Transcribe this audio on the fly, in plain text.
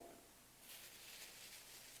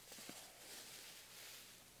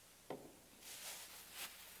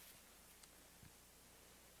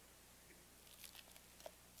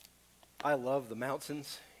I love the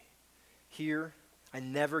mountains here. I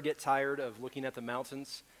never get tired of looking at the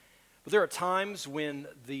mountains. But there are times when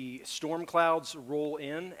the storm clouds roll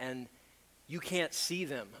in and you can't see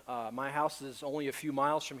them. My house is only a few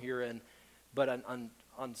miles from here, but on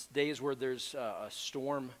days where there's a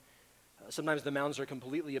storm, sometimes the mountains are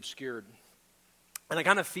completely obscured. And I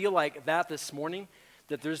kind of feel like that this morning,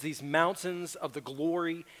 that there's these mountains of the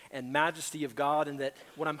glory and majesty of God, and that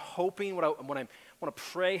what I'm hoping, what I want to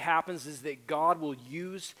pray happens is that God will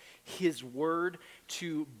use His word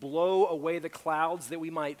to blow away the clouds, that we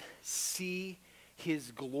might see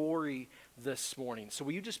His glory this morning. So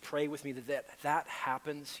will you just pray with me that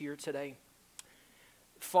happens here today?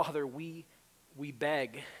 Father, we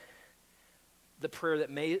beg the prayer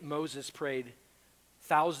that Moses prayed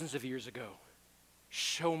thousands of years ago.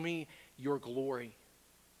 Show me your glory.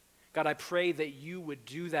 God, I pray that you would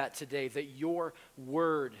do that today, that your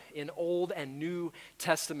word in Old and New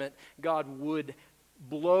Testament, God, would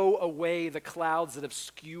blow away the clouds that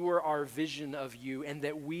obscure our vision of you, and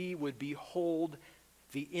that we would behold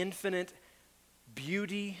the infinite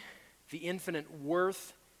beauty, the infinite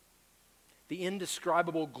worth, the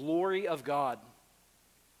indescribable glory of God,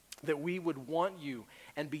 that we would want you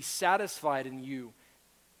and be satisfied in you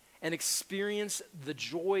and experience the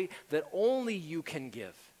joy that only you can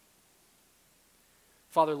give.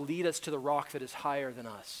 Father, lead us to the rock that is higher than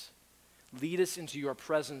us. Lead us into your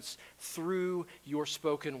presence through your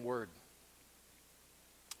spoken word.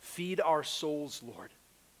 Feed our souls, Lord.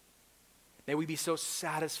 May we be so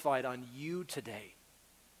satisfied on you today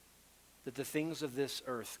that the things of this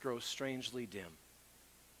earth grow strangely dim.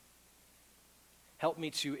 Help me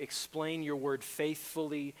to explain your word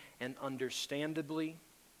faithfully and understandably.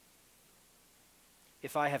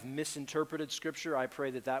 If I have misinterpreted Scripture, I pray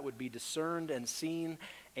that would be discerned and seen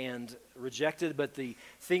and rejected. But the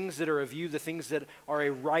things that are of you, the things that are a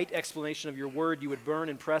right explanation of your word, you would burn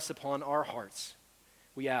and press upon our hearts.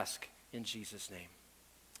 We ask in Jesus' name.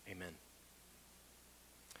 Amen.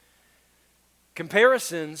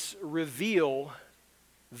 Comparisons reveal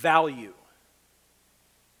value.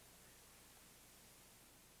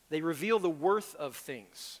 They reveal the worth of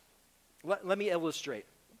things. Let me illustrate.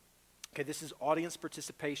 Okay, this is audience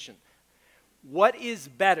participation. What is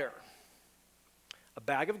better, a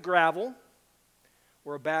bag of gravel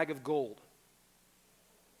or a bag of gold?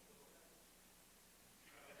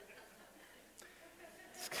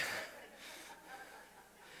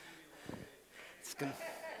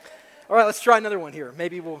 All right, let's try another one here.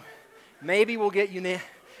 Maybe we'll get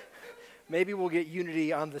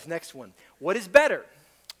unity on this next one. What is better,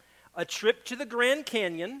 a trip to the Grand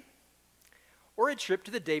Canyon or a trip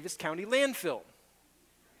to the Davis County landfill?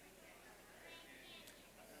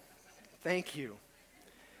 Thank you.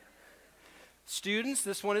 Students,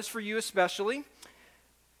 this one is for you especially.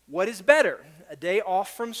 What is better, a day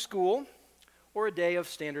off from school or a day of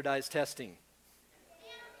standardized testing?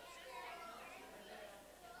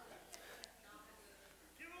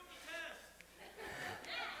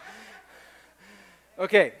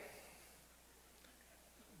 Okay.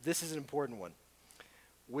 This is an important one.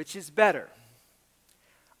 Which is better,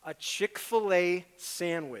 a Chick-fil-A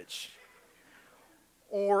sandwich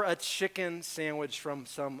or a chicken sandwich from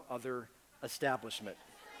some other establishment?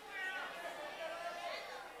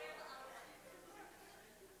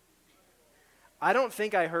 I don't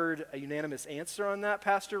think I heard a unanimous answer on that,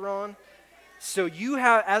 Pastor Ron. So you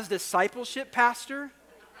have, as discipleship pastor,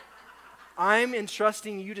 I'm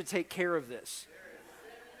entrusting you to take care of this.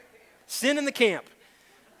 Sin in the camp.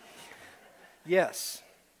 Yes.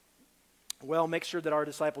 Well, make sure that our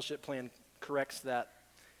discipleship plan corrects that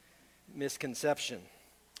misconception.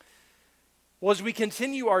 Well, as we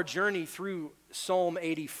continue our journey through Psalm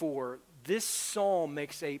 84, this psalm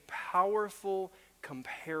makes a powerful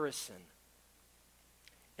comparison.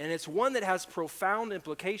 And it's one that has profound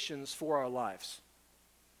implications for our lives.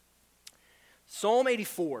 Psalm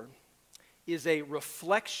 84 is a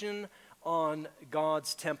reflection on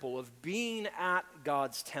God's temple, of being at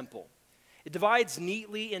God's temple. It divides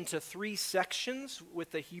neatly into three sections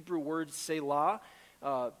with the Hebrew word Selah,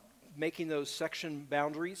 making those section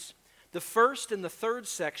boundaries. The first and the third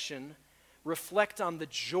section reflect on the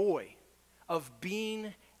joy of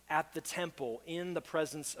being at the temple in the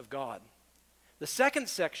presence of God. The second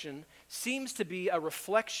section seems to be a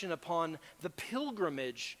reflection upon the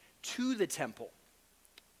pilgrimage to the temple.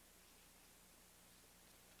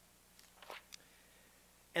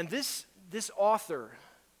 And this author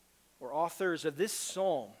or authors of this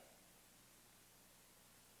psalm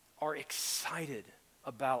are excited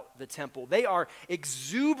about the temple. They are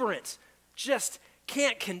exuberant, just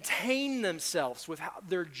can't contain themselves with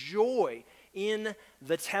their joy in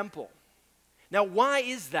the temple. Now, why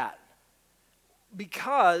is that?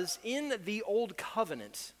 Because in the Old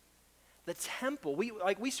Covenant, the temple,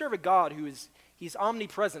 we serve a God he's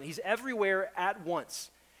omnipresent. He's everywhere at once.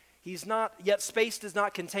 He's not, yet space does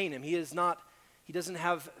not contain him. He's not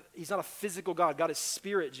a physical God. God is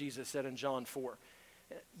spirit, Jesus said in John 4.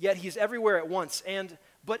 Yet he's everywhere at once.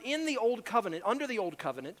 But in the Old Covenant, under the Old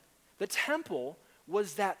Covenant, the temple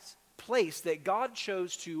was that place that God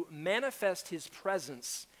chose to manifest his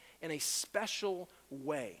presence in a special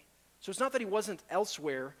way. So it's not that he wasn't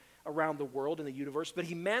elsewhere around the world in the universe, but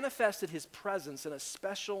he manifested his presence in a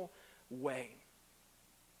special way.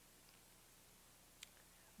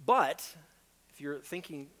 But if you're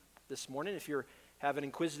thinking this morning, if you have an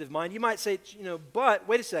inquisitive mind, you might say, but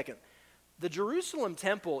wait a second. The Jerusalem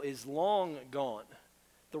temple is long gone.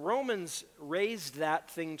 The Romans razed that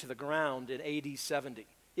thing to the ground in AD 70.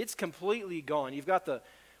 It's completely gone. You've got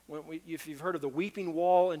if you've heard of the Weeping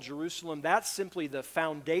Wall in Jerusalem, that's simply the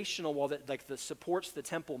foundational wall that supports the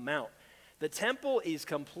Temple Mount. The temple is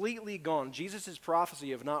completely gone. Jesus'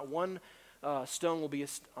 prophecy of not one stone will be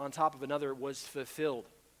on top of another was fulfilled.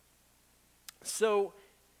 So,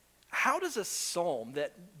 how does a psalm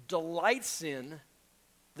that delights in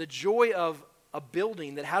the joy of a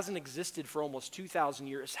building that hasn't existed for almost 2,000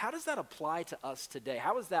 years, how does that apply to us today?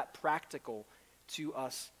 How is that practical to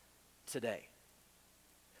us today?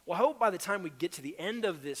 Well, I hope by the time we get to the end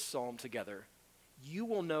of this psalm together, you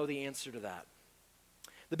will know the answer to that.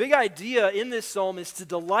 The big idea in this psalm is to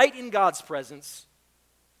delight in God's presence,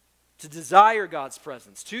 to desire God's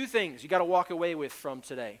presence. Two things you got to walk away with from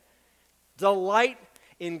today. Delight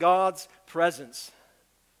in God's presence.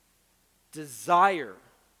 Desire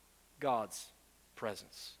God's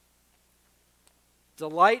presence.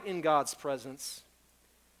 Delight in God's presence.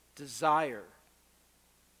 Desire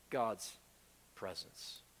God's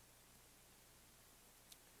presence.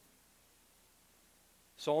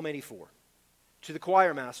 Psalm 84. To the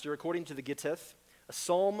choir master, according to the Gittith, a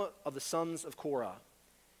psalm of the sons of Korah.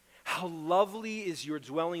 How lovely is your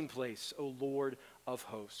dwelling place, O Lord of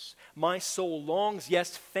hosts. My soul longs,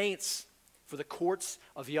 yes, faints for the courts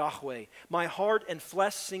of Yahweh. My heart and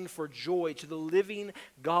flesh sing for joy to the living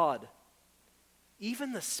God.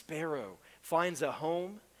 Even the sparrow finds a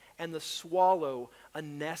home, and the swallow a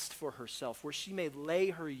nest for herself, where she may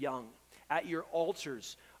lay her young at your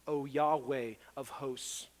altars, O Yahweh of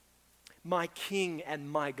hosts. My King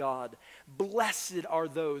and my God, blessed are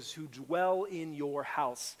those who dwell in your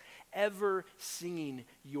house, ever singing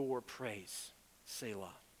your praise.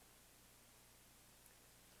 Selah.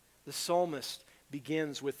 The psalmist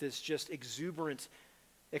begins with this just exuberant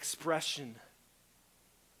expression.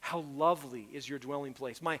 How lovely is your dwelling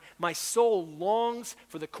place. My soul longs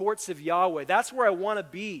for the courts of Yahweh. That's where I want to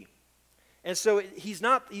be. And so he's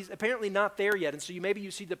apparently not there yet. And so maybe you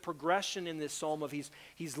see the progression in this psalm of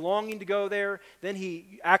he's longing to go there, then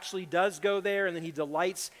he actually does go there, and then he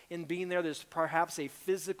delights in being there. There's perhaps a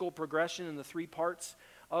physical progression in the three parts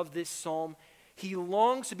of this psalm. He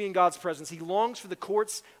longs to be in God's presence. He longs for the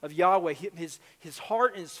courts of Yahweh. His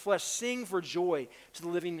heart and his flesh sing for joy to the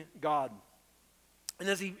living God. And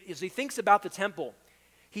as he thinks about the temple,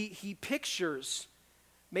 he pictures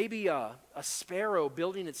maybe a sparrow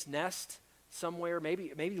building its nest somewhere,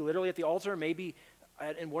 maybe literally at the altar, maybe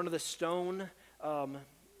in one of the stone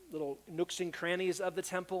little nooks and crannies of the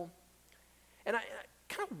temple. And I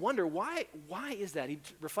kind of wonder, why is that? He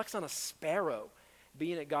reflects on a sparrow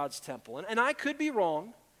being at God's temple. And I could be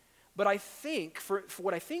wrong, but I think, for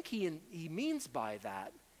what I think he means by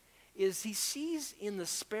that, is he sees in the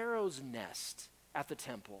sparrow's nest at the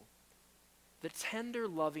temple the tender,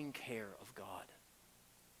 loving care of God.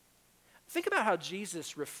 Think about how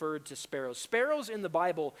Jesus referred to sparrows. Sparrows in the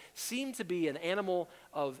Bible seem to be an animal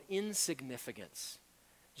of insignificance.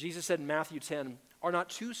 Jesus said in Matthew 10, "Are not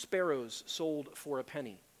two sparrows sold for a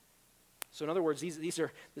penny?" So in other words, these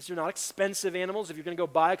are not expensive animals. If you're going to go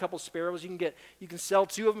buy a couple sparrows, you can sell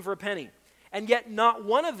two of them for a penny. And yet not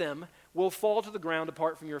one of them will fall to the ground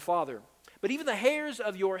apart from your Father. But even the hairs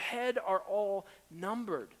of your head are all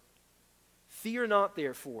numbered. Fear not,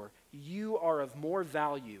 therefore, you are of more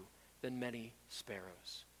value than many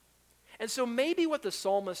sparrows. And so maybe what the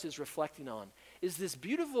psalmist is reflecting on is this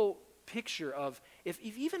beautiful picture of if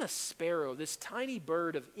even a sparrow, this tiny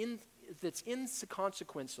bird that's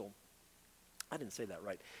inconsequential, I didn't say that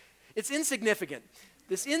right. It's insignificant.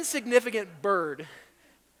 This insignificant bird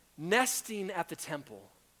nesting at the temple.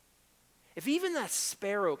 If even that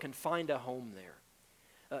sparrow can find a home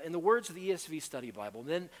there, in the words of the ESV Study Bible,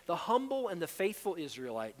 then the humble and the faithful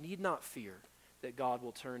Israelite need not fear that God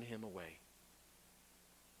will turn him away.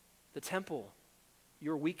 The temple,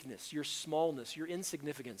 your weakness, your smallness, your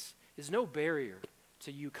insignificance is no barrier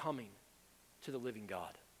to you coming to the living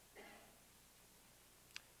God.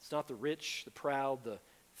 It's not the rich, the proud, the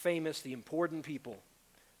famous, the important people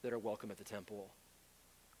that are welcome at the temple.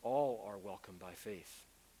 All are welcome by faith.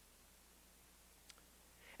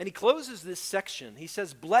 And he closes this section. He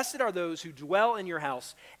says, "Blessed are those who dwell in your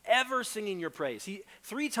house, ever singing your praise."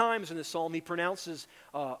 3 times in the psalm, he pronounces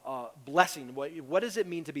blessing. What does it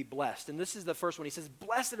mean to be blessed? And this is the first one. He says,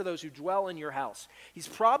 "Blessed are those who dwell in your house." He's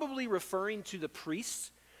probably referring to the priests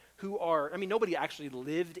who are, nobody actually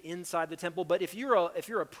lived inside the temple, but if you're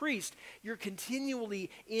a priest, you're continually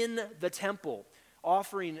in the temple,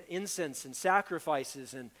 offering incense and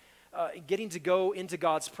sacrifices and getting to go into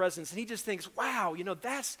God's presence. And he just thinks, wow,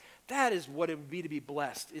 that is what it would be to be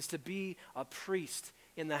blessed, is to be a priest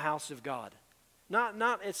in the house of God.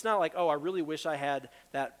 It's not like, oh, I really wish I had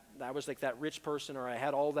that, I was like that rich person, or I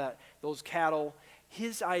had all those cattle.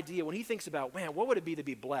 His idea, when he thinks about, man, what would it be to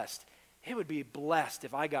be blessed? It would be blessed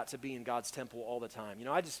if I got to be in God's temple all the time.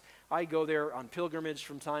 I go there on pilgrimage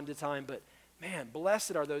from time to time, but man,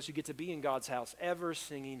 blessed are those who get to be in God's house, ever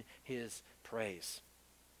singing his praise.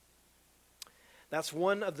 That's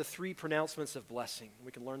one of the 3 pronouncements of blessing.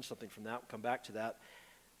 We can learn something from that. We'll come back to that.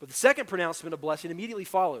 But the second pronouncement of blessing immediately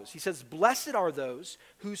follows. He says, "Blessed are those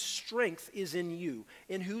whose strength is in you,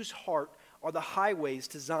 in whose heart are the highways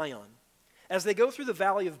to Zion. As they go through the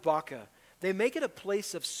valley of Baca, they make it a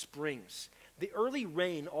place of springs. The early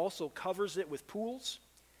rain also covers it with pools.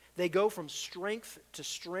 They go from strength to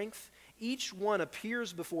strength. Each one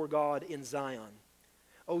appears before God in Zion.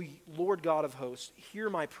 O Lord God of hosts, hear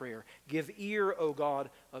my prayer. Give ear, O God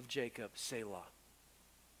of Jacob, Selah."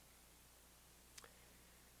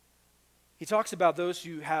 He talks about those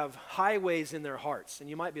who have highways in their hearts. And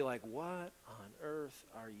you might be like, what on earth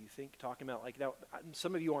are you talking about? Like, now,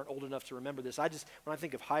 some of you aren't old enough to remember this. When I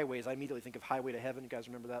think of highways, I immediately think of Highway to Heaven. You guys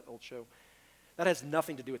remember that old show? That has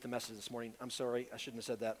nothing to do with the message this morning. I'm sorry, I shouldn't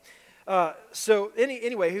have said that.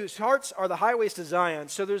 Anyway, whose hearts are the highways to Zion.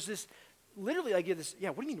 So there's this, literally I get this,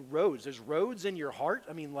 what do you mean roads? There's roads in your heart?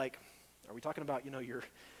 Are we talking about, your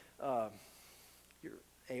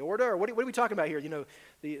aorta, or what are we talking about here? Are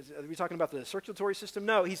we talking about the circulatory system?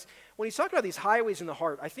 No, when he's talking about these highways in the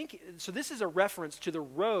heart, I think, so this is a reference to the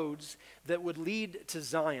roads that would lead to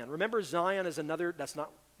Zion. Remember, Zion is that's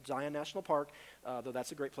not Zion National Park, though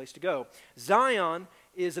that's a great place to go. Zion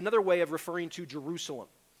is another way of referring to Jerusalem.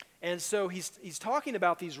 And so he's talking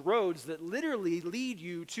about these roads that literally lead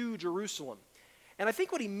you to Jerusalem. And I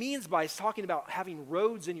think what he means by talking about having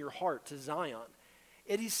roads in your heart to Zion,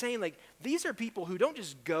 and he's saying, these are people who don't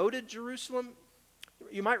just go to Jerusalem.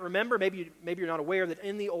 You might remember, maybe you're not aware, that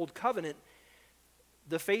in the Old Covenant,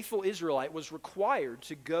 the faithful Israelite was required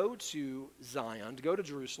to go to Zion, to go to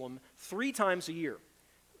Jerusalem 3 times a year.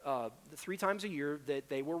 3 times a year that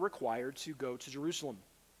they were required to go to Jerusalem.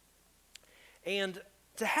 And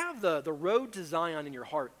to have the road to Zion in your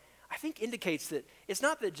heart, I think indicates that it's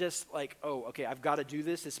not that just like, oh, okay, I've got to do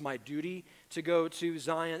this. It's my duty to go to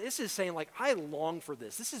Zion. This is saying, I long for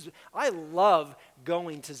this. I love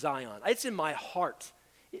going to Zion. It's in my heart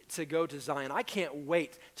to go to Zion. I can't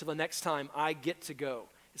wait till the next time I get to go.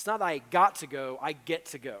 It's not that I got to go, I get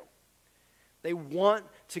to go. They want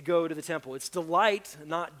to go to the temple. It's delight,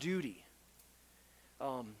 not duty.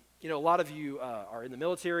 A lot of you are in the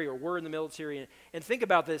military or were in the military, and think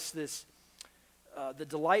about this the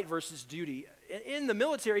delight versus duty. In the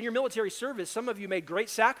military, in your military service, some of you made great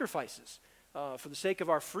sacrifices for the sake of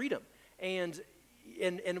our freedom. And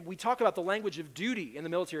we talk about the language of duty in the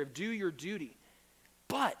military, of do your duty.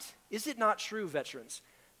 But is it not true, veterans,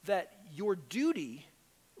 that your duty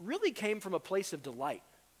really came from a place of delight?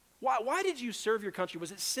 Why did you serve your country?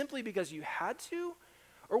 Was it simply because you had to?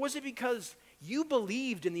 Or was it because you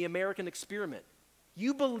believed in the American experiment?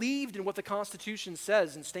 You believed in what the Constitution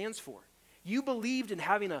says and stands for. You believed in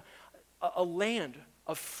having a land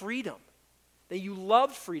of freedom. That you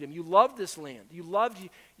loved freedom. You loved this land. You loved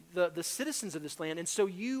the citizens of this land. And so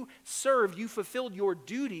you served, you fulfilled your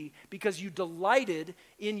duty because you delighted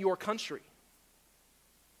in your country.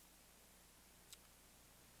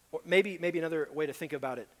 Or maybe another way to think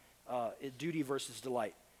about it, duty versus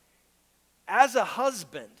delight. As a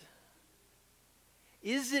husband,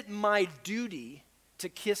 is it my duty to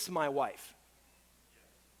kiss my wife?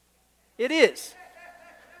 It is.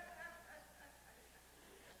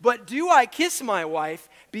 But do I kiss my wife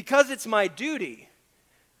because it's my duty?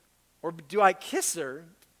 Or do I kiss her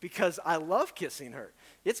because I love kissing her?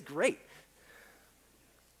 It's great.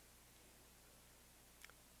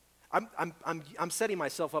 I'm setting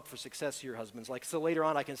myself up for success here, husbands. So later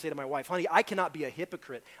on I can say to my wife, honey, I cannot be a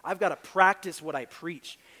hypocrite. I've got to practice what I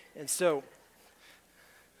preach. And so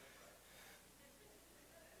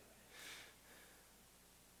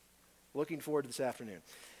Looking forward to this afternoon.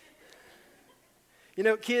 You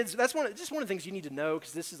know, kids, that's just one of the things you need to know,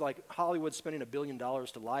 because this is like Hollywood spending $1 billion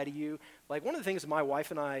to lie to you. Like, one of the things that my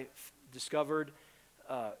wife and I discovered,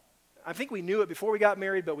 I think we knew it before we got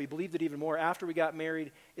married, but we believed it even more after we got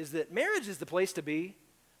married, is that marriage is the place to be.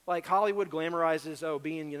 Like, Hollywood glamorizes,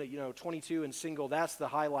 being 22 and single, that's the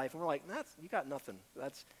high life. And we're like, you got nothing.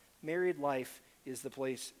 That's married life is the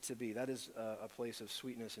place to be. That is a place of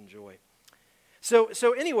sweetness and joy.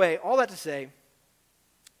 So anyway, all that to say,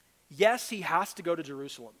 yes, he has to go to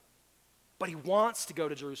Jerusalem, but he wants to go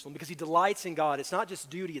to Jerusalem because he delights in God. It's not just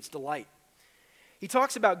duty, it's delight. He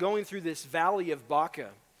talks about going through this valley of Baca,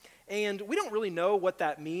 and we don't really know what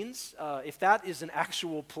that means. If that is an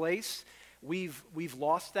actual place, we've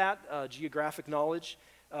lost that geographic knowledge.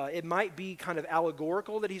 It might be kind of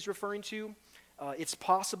allegorical that he's referring to. It's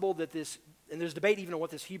possible that this, and there's debate even on what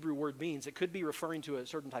this Hebrew word means. It could be referring to a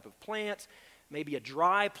certain type of plant, maybe a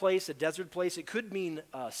dry place, a desert place. It could mean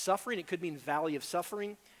suffering. It could mean valley of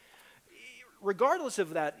suffering. Regardless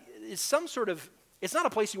of that, it's it's not a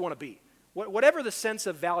place you want to be. Whatever the sense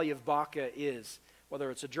of valley of Baca is, whether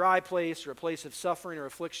it's a dry place or a place of suffering or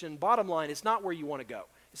affliction, bottom line, it's not where you want to go.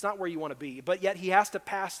 It's not where you want to be. But yet he has to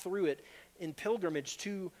pass through it in pilgrimage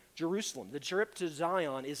to Jerusalem. The trip to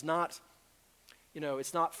Zion is not,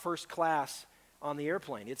 it's not first class on the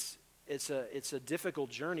airplane. It's a difficult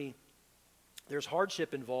journey. There's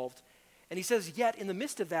hardship involved. And he says, yet in the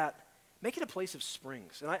midst of that, make it a place of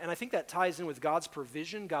springs. And I think that ties in with God's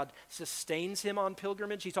provision. God sustains him on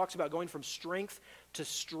pilgrimage. He talks about going from strength to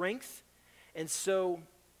strength. And so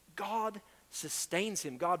God sustains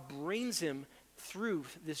him. God brings him through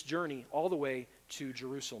this journey all the way to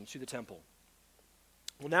Jerusalem, to the temple.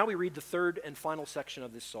 Well, now we read the third and final section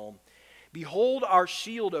of this psalm. Behold our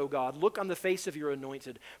shield, O God. Look on the face of your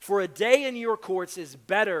anointed. For a day in your courts is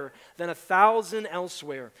better than 1,000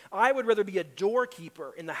 elsewhere. I would rather be a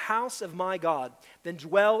doorkeeper in the house of my God than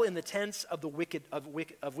dwell in the tents of the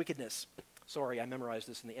wickedness. Sorry, I memorized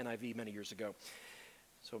this in the NIV many years ago,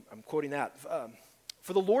 so I'm quoting that.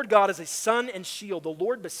 For the Lord God is a sun and shield. The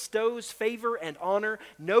Lord bestows favor and honor.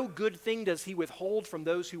 No good thing does he withhold from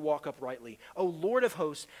those who walk uprightly. O Lord of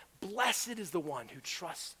hosts, blessed is the one who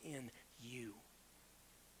trusts in you.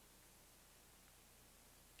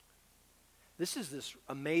 This is this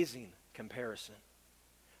amazing comparison.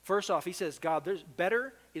 First off, he says, God, there's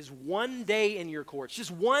better is one day in your courts.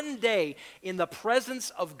 Just one day in the presence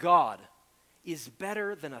of God is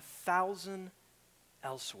better than 1,000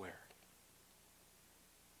 elsewhere.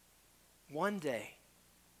 One day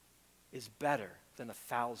is better than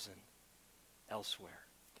 1,000 elsewhere.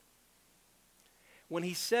 When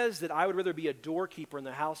he says that I would rather be a doorkeeper in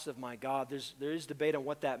the house of my God, there is debate on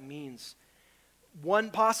what that means.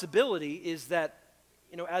 One possibility is that,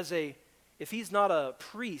 if he's not a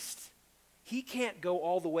priest, he can't go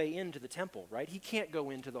all the way into the temple, right? He can't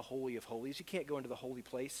go into the Holy of Holies. He can't go into the holy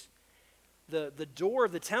place. The door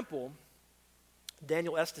of the temple,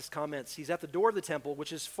 Daniel Estes comments, he's at the door of the temple,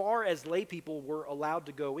 which as far as lay people were allowed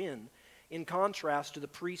to go in contrast to the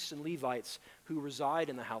priests and Levites who reside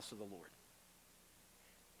in the house of the Lord.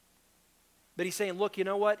 But he's saying, look, you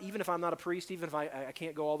know what? Even if I'm not a priest, even if I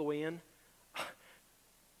can't go all the way in,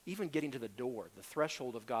 even getting to the door, the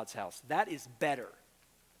threshold of God's house, that is better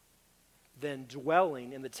than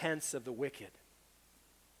dwelling in the tents of the wicked.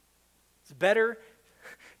 It's better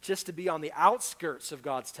just to be on the outskirts of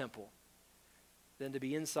God's temple than to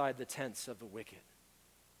be inside the tents of the wicked.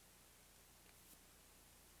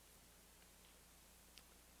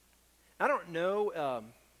 I don't know,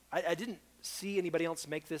 I didn't see anybody else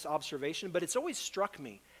make this observation, but it's always struck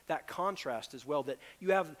me, that contrast as well, that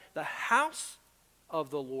you have the house of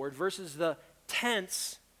the Lord versus the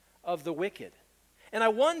tents of the wicked. And I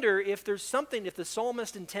wonder if there's something, if the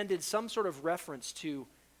psalmist intended some sort of reference to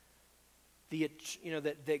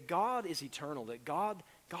that God is eternal, that God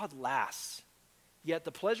lasts. Yet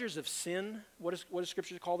the pleasures of sin, what does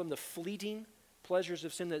Scripture call them? The fleeting pleasures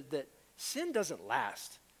of sin, that sin doesn't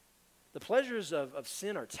last. The pleasures of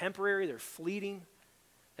sin are temporary, they're fleeting.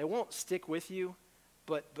 They won't stick with you.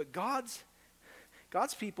 But God's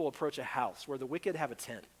people approach a house where the wicked have a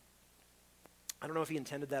tent. I don't know if he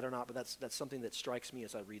intended that or not, but that's something that strikes me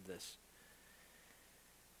as I read this.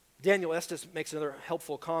 Daniel Estes makes another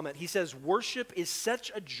helpful comment. He says, worship is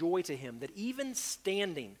such a joy to him that even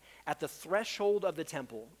standing at the threshold of the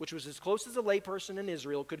temple, which was as close as a layperson in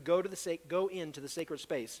Israel could go into the sacred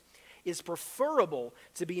space, is preferable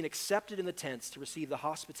to being accepted in the tents to receive the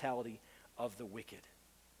hospitality of the wicked.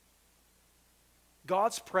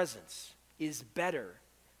 God's presence is better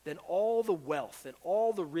than all the wealth and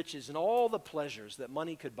all the riches and all the pleasures that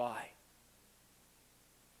money could buy.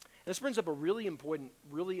 this brings up a really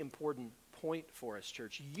important point for us,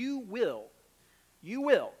 church. You will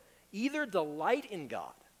either delight in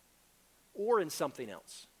God or in something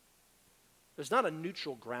else. There's not a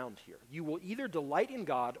neutral ground here. You will either delight in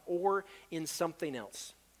God or in something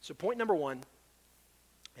else. So point number one,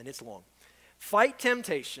 and it's long. Fight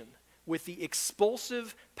temptation with the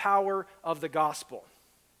expulsive power of the gospel.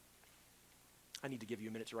 I need to give you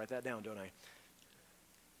a minute to write that down, don't I?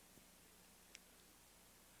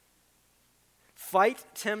 Fight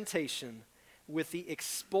temptation with the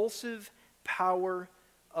expulsive power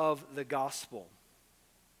of the gospel.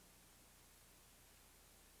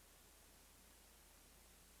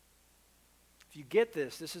 If you get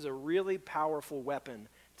this, this is a really powerful weapon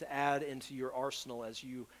to add into your arsenal as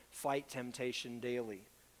you fight temptation daily.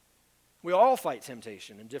 We all fight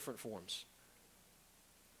temptation in different forms.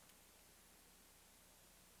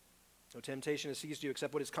 No temptation has seized you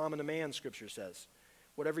except what is common to man, Scripture says.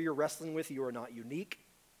 Whatever you're wrestling with, you are not unique.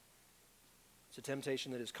 It's a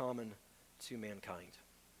temptation that is common to mankind.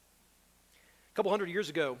 A couple hundred years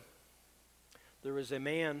ago, there was a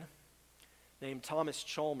man named Thomas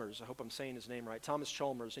Chalmers. I hope I'm saying his name right. Thomas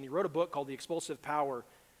Chalmers. And he wrote a book called The Expulsive Power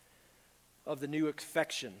of the New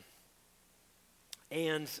Affection.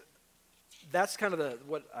 And that's kind of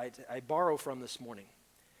what I borrow from this morning.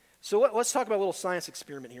 So let's talk about a little science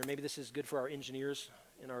experiment here. Maybe this is good for our engineers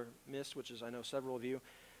in our midst, which is, I know, several of you.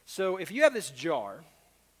 So if you have this jar,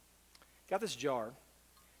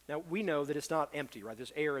 now we know that it's not empty, right?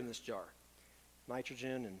 There's air in this jar.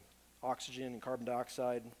 Nitrogen and oxygen and carbon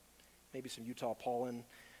dioxide, maybe some Utah pollen.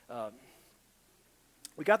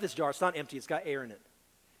 We got this jar. It's not empty. It's got air in it.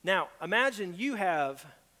 Now, imagine you have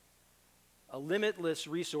a limitless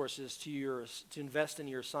resources to invest in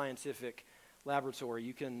your scientific laboratory.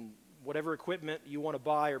 You can, whatever equipment you want to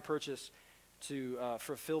buy or purchase to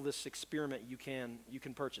fulfill this experiment, you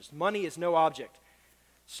can purchase. Money is no object.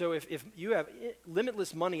 So if you have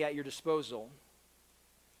limitless money at your disposal,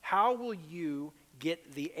 how will you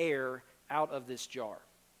get the air out of this jar?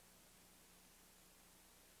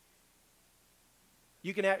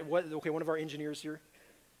 You can add, one of our engineers here.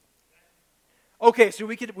 Okay, so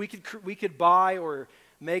we could buy or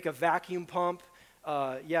make a vacuum pump.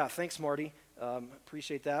 Yeah, thanks, Marty.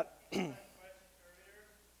 Appreciate that.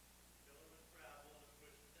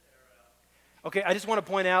 Okay, I just want to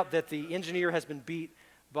point out that the engineer has been beat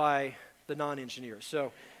by the non-engineer.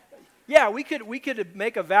 So, yeah, we could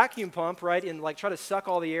make a vacuum pump, right, and like try to suck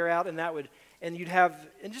all the air out, and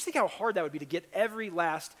just think how hard that would be to get every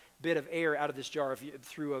last bit of air out of this jar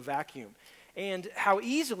through a vacuum. And how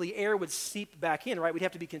easily air would seep back in, right? We'd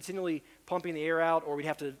have to be continually pumping the air out, or we'd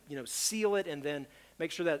have to, seal it and then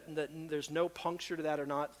make sure that there's no puncture to that or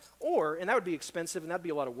not. And that would be expensive, and that'd be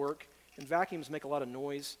a lot of work. And vacuums make a lot of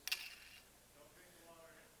noise.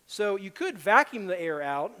 So you could vacuum the air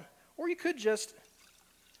out, or you could just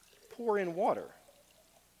pour in water.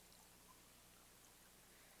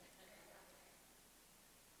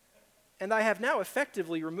 And I have now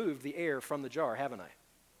effectively removed the air from the jar, haven't I?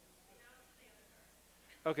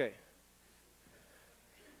 Okay.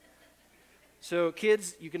 So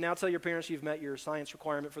kids, you can now tell your parents you've met your science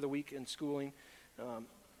requirement for the week in schooling,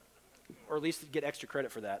 or at least get extra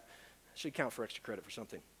credit for that. Should count for extra credit for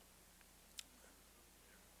something.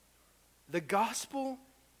 The gospel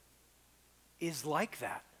is like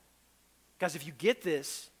that. Guys, if you get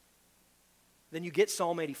this, then you get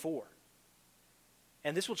Psalm 84.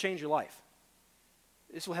 And this will change your life.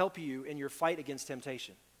 This will help you in your fight against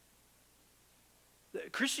temptation.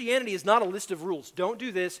 Christianity is not a list of rules. Don't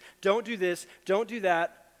do this, don't do this, don't do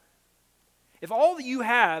that. If all that you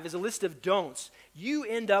have is a list of don'ts, you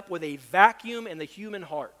end up with a vacuum in the human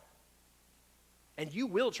heart. And you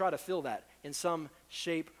will try to fill that in some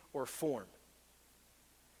shape or form.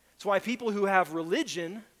 That's why people who have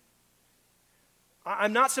religion,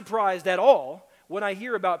 I'm not surprised at all when I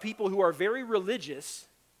hear about people who are very religious,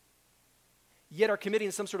 yet are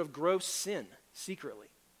committing some sort of gross sin secretly.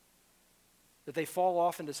 That they fall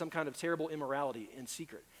off into some kind of terrible immorality in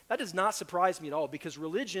secret. That does not surprise me at all, because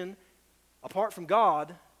religion, apart from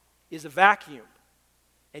God, is a vacuum.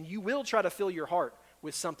 And you will try to fill your heart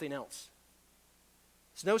with something else.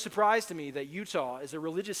 It's no surprise to me that Utah is a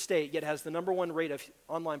religious state, yet has the number one rate of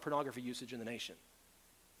online pornography usage in the nation.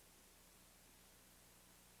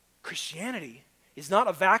 Christianity is not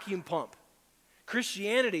a vacuum pump.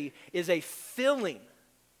 Christianity is a filling.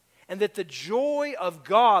 And that the joy of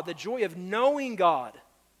God, the joy of knowing God,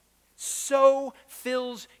 so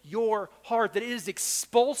fills your heart that it is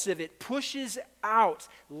expulsive. It pushes out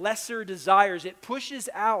lesser desires. It pushes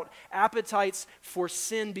out appetites for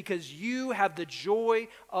sin because you have the joy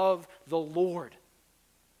of the Lord.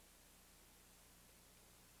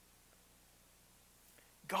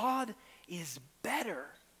 God is better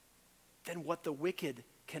than what the wicked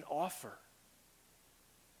can offer.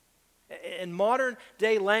 In modern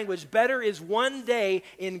day language, better is one day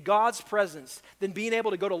in God's presence than being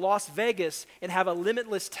able to go to Las Vegas and have a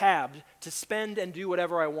limitless tab to spend and do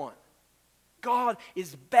whatever I want. God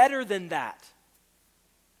is better than that.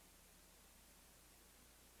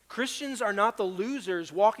 Christians are not the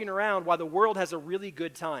losers walking around while the world has a really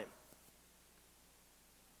good time.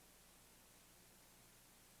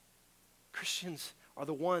 Christians are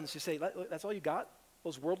the ones who say, that's all you got?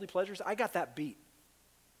 Those worldly pleasures? I got that beat.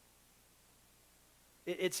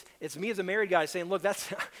 It's me as a married guy saying, look,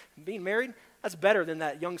 that's being married, that's better than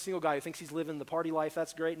that young single guy who thinks he's living the party life.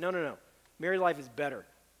 That's great. No. Married life is better.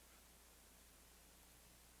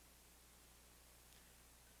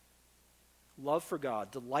 Love for God,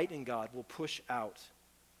 delight in God will push out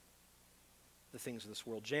the things of this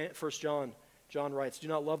world. 1 John writes, do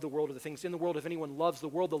not love the world or the things in the world. If anyone loves the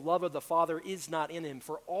world, the love of the Father is not in him.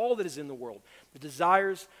 For all that is in the world, the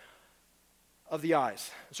desires of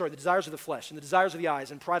the flesh and the desires of the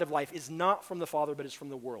eyes and pride of life is not from the Father, but is from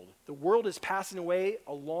the world. The world is passing away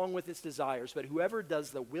along with its desires, but whoever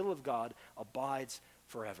does the will of God abides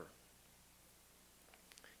forever.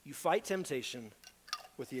 You fight temptation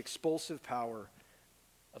with the expulsive power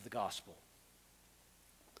of the gospel.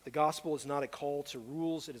 The gospel is not a call to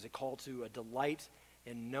rules, it is a call to a delight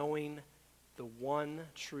in knowing the one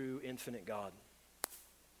true infinite God.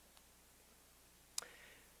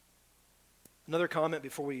 Another comment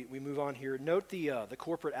before we move on here. Note the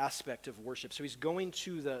corporate aspect of worship. So he's going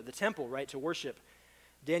to the temple, right, to worship.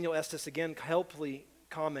 Daniel Estes again helpfully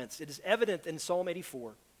comments, it is evident in Psalm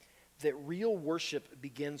 84 that real worship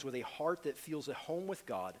begins with a heart that feels at home with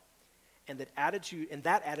God, and that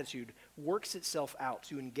attitude works itself out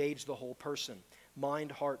to engage the whole person,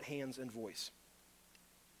 mind, heart, hands, and voice.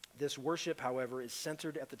 This worship, however, is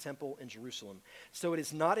centered at the temple in Jerusalem, so it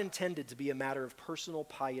is not intended to be a matter of personal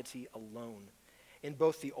piety alone. In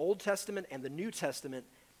both the Old Testament and the New Testament,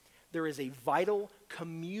 there is a vital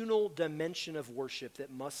communal dimension of worship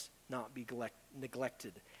that must not be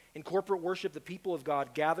neglected. In corporate worship, the people of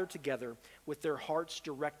God gather together with their hearts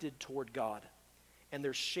directed toward God, and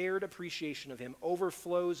their shared appreciation of him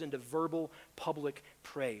overflows into verbal public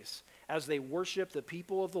praise. As they worship, the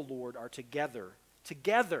people of the Lord are together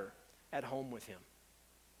at home with him.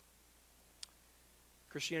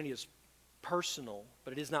 Christianity is personal,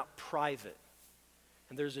 but it is not private.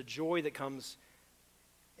 And there's a joy that comes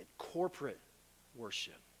in corporate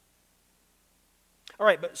worship. All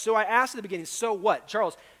right, but so I asked at the beginning, so what?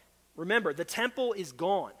 Charles, remember, the temple is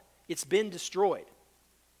gone. It's been destroyed.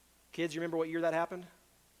 Kids, you remember what year that happened?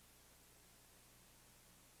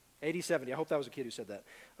 80, 70. I hope that was a kid who said that.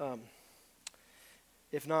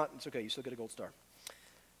 If not, it's okay. You still get a gold star.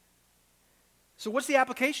 So what's the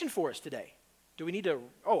application for us today? Do we need to,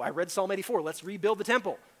 I read Psalm 84. Let's rebuild the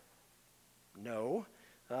temple. No.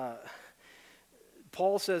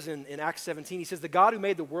 Paul says in Acts 17, he says, the God who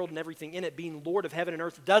made the world and everything in it, being Lord of heaven and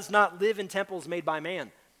earth, does not live in temples made by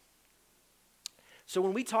man. So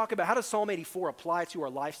when we talk about how does Psalm 84 apply to our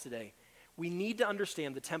lives today, we need to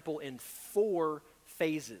understand the temple in 4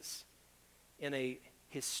 phases in a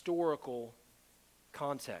historical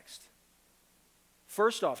context.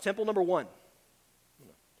 First off, temple number 1. I'm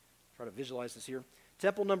going to try to visualize this here.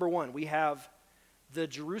 Temple number 1, we have the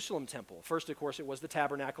Jerusalem temple. First, of course, it was the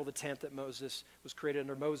tabernacle, the tent that Moses was created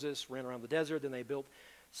under Moses, ran around the desert. Then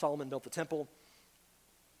Solomon built the temple.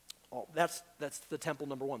 That's the temple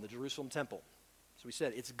number 1, the Jerusalem temple. So we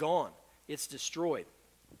said it's gone, it's destroyed.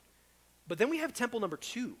 But then we have temple number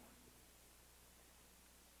 2.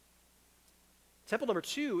 Temple number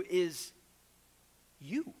 2 is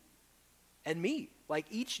you and me. Like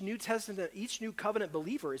each New Testament, each New Covenant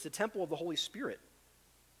believer is the temple of the Holy Spirit.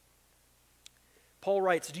 Paul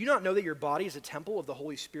writes, do you not know that your body is a temple of the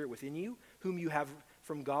Holy Spirit within you, whom you have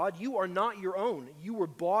from God? You are not your own. You were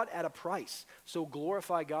bought at a price. So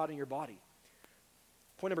glorify God in your body.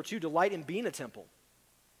 Point number 2, delight in being a temple.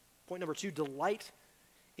 Point number 2, delight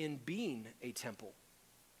in being a temple.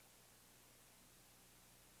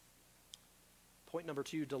 Point number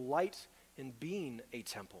 2, delight in being a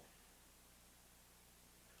temple.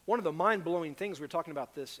 One of the mind-blowing things, we were talking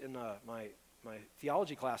about this in my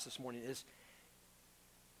theology class this morning, is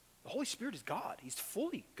the Holy Spirit is God. He's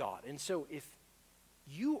fully God. And so if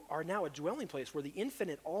you are now a dwelling place where the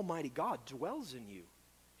infinite almighty God dwells in you,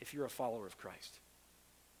 if you're a follower of Christ,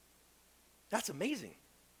 that's amazing.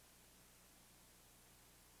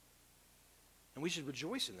 And we should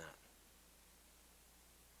rejoice in that.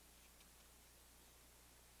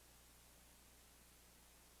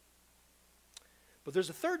 But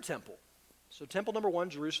there's a third temple. So temple number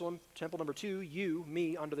 1, Jerusalem. Temple number 2, you,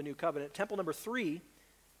 me, under the new covenant. Temple number 3,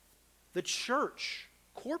 the church,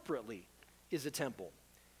 corporately, is a temple.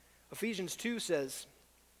 Ephesians 2 says,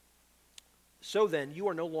 so then, you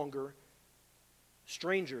are no longer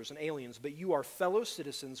strangers and aliens, but you are fellow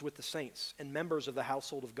citizens with the saints and members of the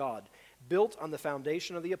household of God, built on the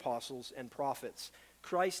foundation of the apostles and prophets,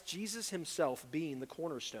 Christ Jesus himself being the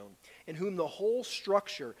cornerstone, in whom the whole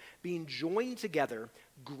structure, being joined together,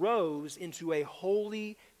 grows into a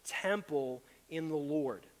holy temple in the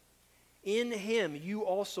Lord. In him you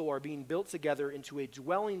also are being built together into a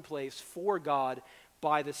dwelling place for God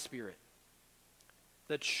by the Spirit.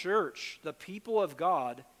 The church, the people of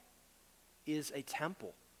God, is a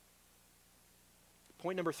temple.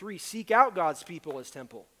 Point number 3, seek out God's people as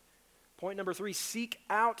temple. Point number 3, seek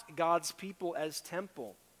out God's people as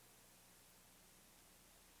temple.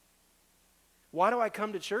 Why do I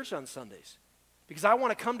come to church on Sundays? Because I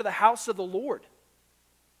want to come to the house of the Lord.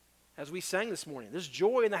 As we sang this morning, there's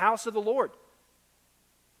joy in the house of the Lord.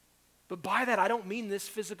 But by that, I don't mean this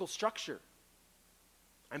physical structure.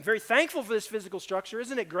 I'm very thankful for this physical structure.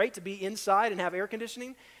 Isn't it great to be inside and have air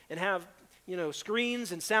conditioning and have,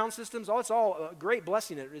 screens and sound systems? It's all a great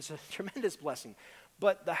blessing. It's a tremendous blessing.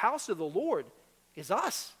 But the house of the Lord is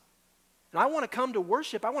us. And I want to come to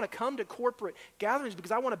worship. I want to come to corporate gatherings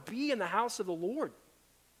because I want to be in the house of the Lord.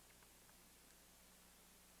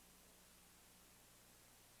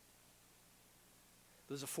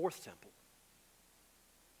 There's a fourth temple.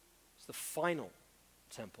 It's the final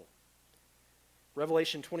temple.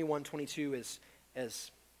 Revelation 21:22 is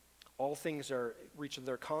as all things are reaching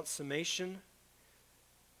their consummation.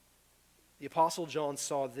 The Apostle John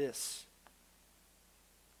saw this.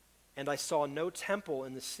 And I saw no temple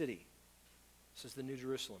in the city. This is the New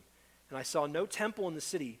Jerusalem. And I saw no temple in the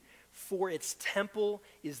city, for its temple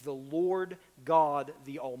is the Lord God,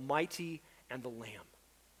 the Almighty, and the Lamb.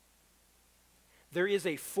 There is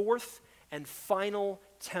a fourth and final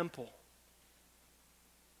temple.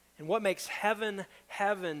 And what makes heaven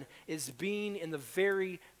heaven is being in the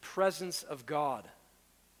very presence of God.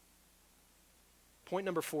 Point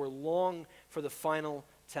number 4, long for the final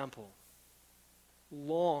temple.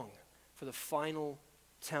 Long for the final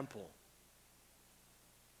temple.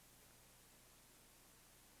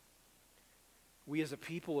 We as a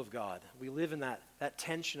people of God, we live in that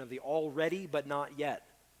tension of the already but not yet.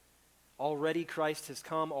 Already Christ has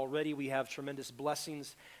come. Already we have tremendous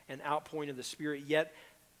blessings and outpouring of the Spirit, yet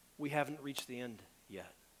we haven't reached the end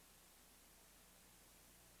yet.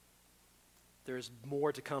 There's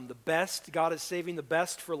more to come. The best, God is saving the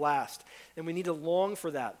best for last, and we need to long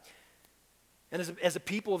for that. And as a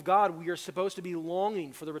people of God, we are supposed to be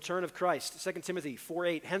longing for the return of Christ. 2 Timothy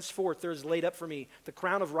 4:8, henceforth there is laid up for me the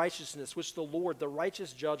crown of righteousness, which the Lord, the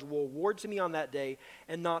righteous judge, will award to me on that day,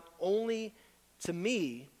 and not only to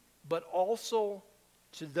me, but also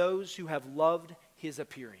to those who have loved his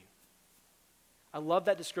appearing. I love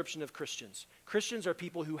that description of Christians. Christians are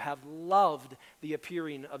people who have loved the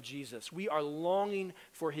appearing of Jesus. We are longing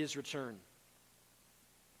for his return.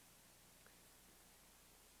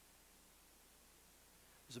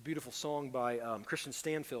 There's a beautiful song by Christian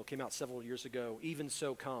Stanfill, came out several years ago, Even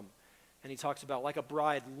So Come. And he talks about, like a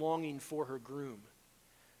bride longing for her groom,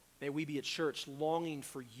 may we be at church longing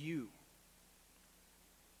for you.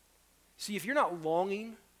 See, if you're not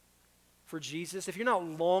longing for Jesus, if you're not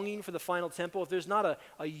longing for the final temple, if there's not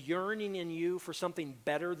a yearning in you for something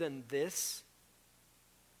better than this,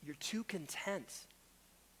 you're too content.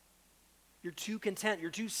 You're too content.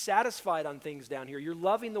 You're too satisfied on things down here. You're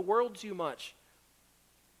loving the world too much.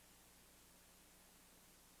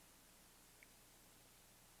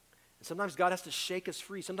 And sometimes God has to shake us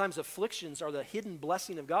free. Sometimes afflictions are the hidden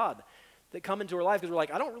blessing of God that come into our life because we're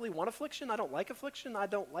like, I don't really want affliction. I don't like affliction. I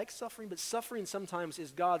don't like suffering. But suffering sometimes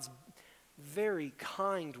is God's very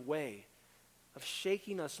kind way of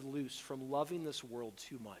shaking us loose from loving this world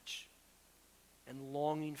too much and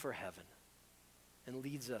longing for heaven, and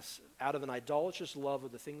leads us out of an idolatrous love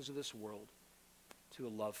of the things of this world to a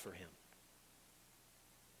love for him.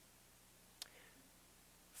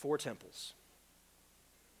 4 temples.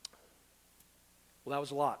 Well, that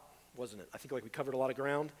was a lot, wasn't it? I think we covered a lot of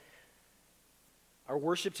ground. Our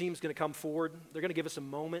worship team is going to come forward. They're going to give us a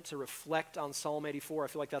moment to reflect on Psalm 84. I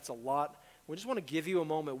feel like that's a lot. We just want to give you a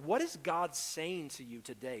moment. What is God saying to you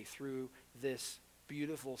today through this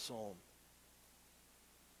beautiful psalm?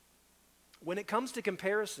 When it comes to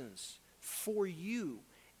comparisons, for you,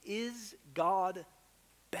 is God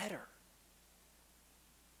better?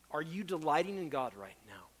 Are you delighting in God right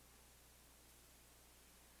now?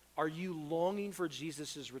 Are you longing for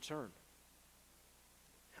Jesus' return?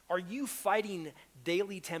 Are you fighting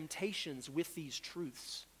daily temptations with these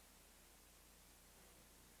truths?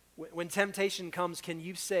 When temptation comes, can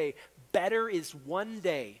you say, better is one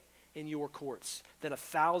day in your courts than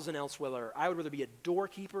 1,000 elsewhere? I would rather be a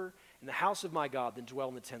doorkeeper in the house of my God than dwell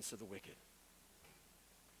in the tents of the wicked.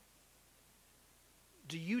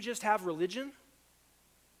 Do you just have religion?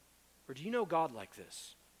 Or do you know God like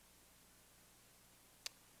this?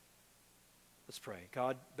 Let's pray.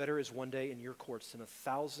 God, better is one day in your courts than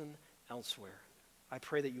 1,000 elsewhere. I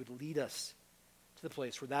pray that you would lead us to the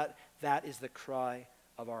place where that is the cry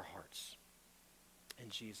of our hearts. In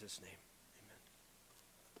Jesus' name.